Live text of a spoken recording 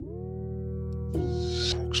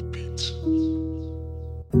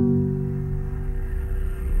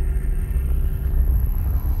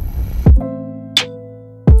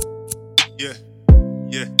Yeah,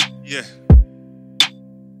 yeah, yeah.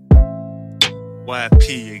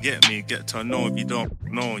 YP, you get me? Get to know if you don't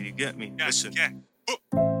know, you get me? Listen.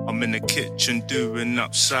 I'm in the kitchen doing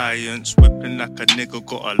up science, whipping like a nigga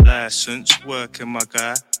got a license, working my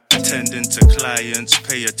guy, attending to clients,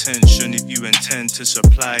 pay attention if you intend to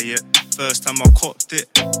supply it. First time I copped it,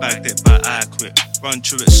 bagged it but I quit. Run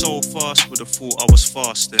through it so fast, would've thought I was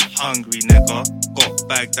fasting. Hungry nigga, got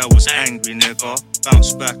bagged, I was angry nigga.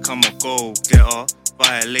 Bounce back, I'm a go-getter.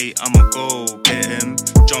 Violate, I'ma go get him.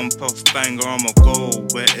 Jump off banger, I'ma go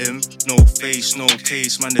wet him. No face, no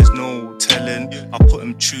case, man, there's no telling. I put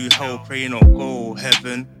him through hell, pray not go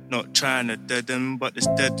heaven. Not trying to dead him, but this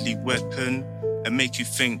deadly weapon and make you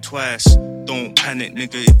think twice. Don't panic,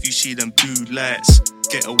 nigga, if you see them blue lights.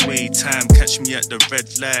 Get away time, catch me at the red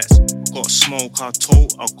lights. Got smoke, I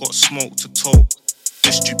tote, I got smoke to tote.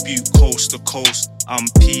 Distribute coast to coast. I'm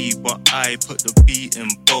P, but I put the beat in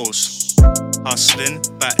boast. Hustling,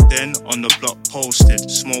 back then on the block posted.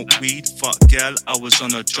 Smoke weed, fuck girl, I was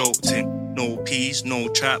on a joke thing. No peas, no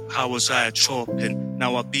trap, how was I chopping?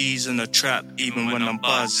 Now I bees in a trap, even when I'm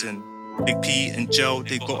buzzing. Big P in jail,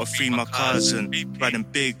 they gotta free my cousin. Riding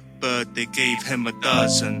Big Bird, they gave him a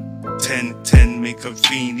dozen. 10, make a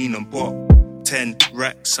fiend in a bot. 10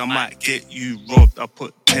 racks, I might get you robbed. I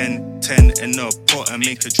put 10 in a pot and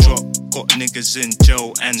make a drop. Got niggas in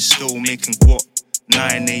jail and still making guap.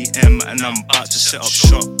 9 AM and I'm about to set up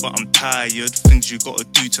shop, but I'm tired. Things you gotta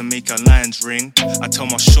do to make our lines ring. I tell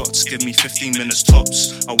my shots, give me 15 minutes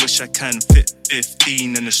tops. I wish I can fit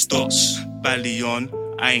 15 in the stops. Bally on,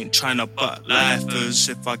 I ain't tryna butt lifers.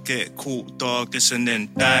 If I get caught, dog, it's an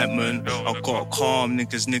indictment. I got calm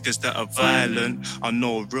niggas that are violent. I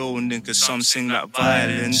know real niggas, some sing like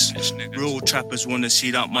violence. Real trappers wanna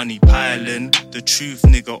see that money piling. The truth,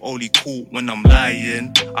 nigga, only caught when I'm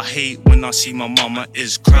lying. I hate when I see my mama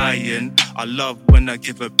is crying. I love when I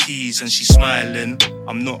give her peas and she's smiling.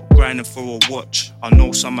 I'm not grinding for a watch. I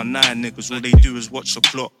know some of 9 niggas, all they do is watch the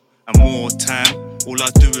clock. And more time, all I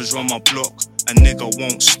do is run my block. A nigga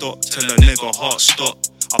won't stop till a nigga heart stop.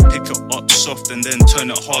 I pick it up soft and then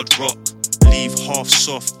turn it hard rock. Leave half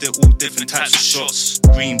soft, they're all different types of shots.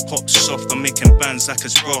 Green pop soft, I'm making bands like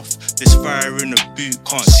it's rough. This fire in the boot,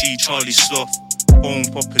 can't see Charlie sloth. Bone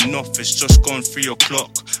popping off, it's just gone 3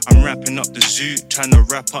 o'clock. I'm wrapping up the zoo, trying to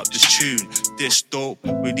wrap up this tune. This dope,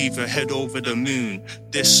 we leave her head over the moon.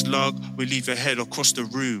 This slug, we leave her head across the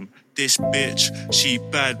room. This bitch, she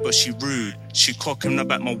bad but she rude. She cocking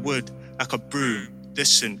up at my wood like a broom.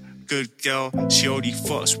 Listen, good girl, she only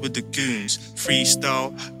fucks with the goons.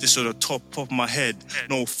 Freestyle, this on the top of my head.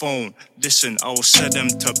 No phone, listen, I will send them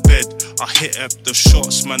to bed. I hit up the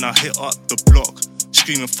shots, man, I hit up the block.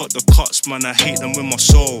 Screaming fuck the cuts, man, I hate them with my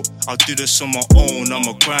soul. I'll do this on my own, I'm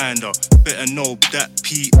a grinder. Better know that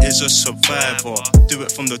Pete is a survivor. Do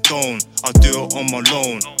it from the dome, I'll do it on my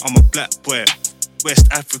loan. I'm a black boy, West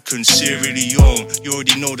African, Sierra Leone. You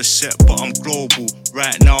already know the set, but I'm global.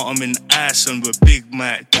 Right now I'm in Iceland with Big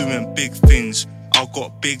Mac, doing big things. I've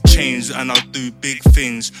got big chains and I'll do big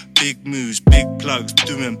things. Big moves, big plugs,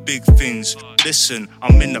 doing big things. Listen,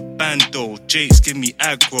 I'm in the band though. Jakes give me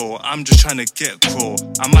aggro. I'm just trying to get grow.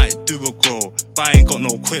 I might do a grow, but I ain't got no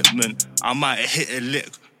equipment. I might hit a lick,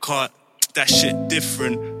 cut. That shit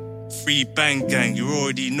different. Free bang gang, you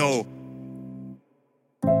already know.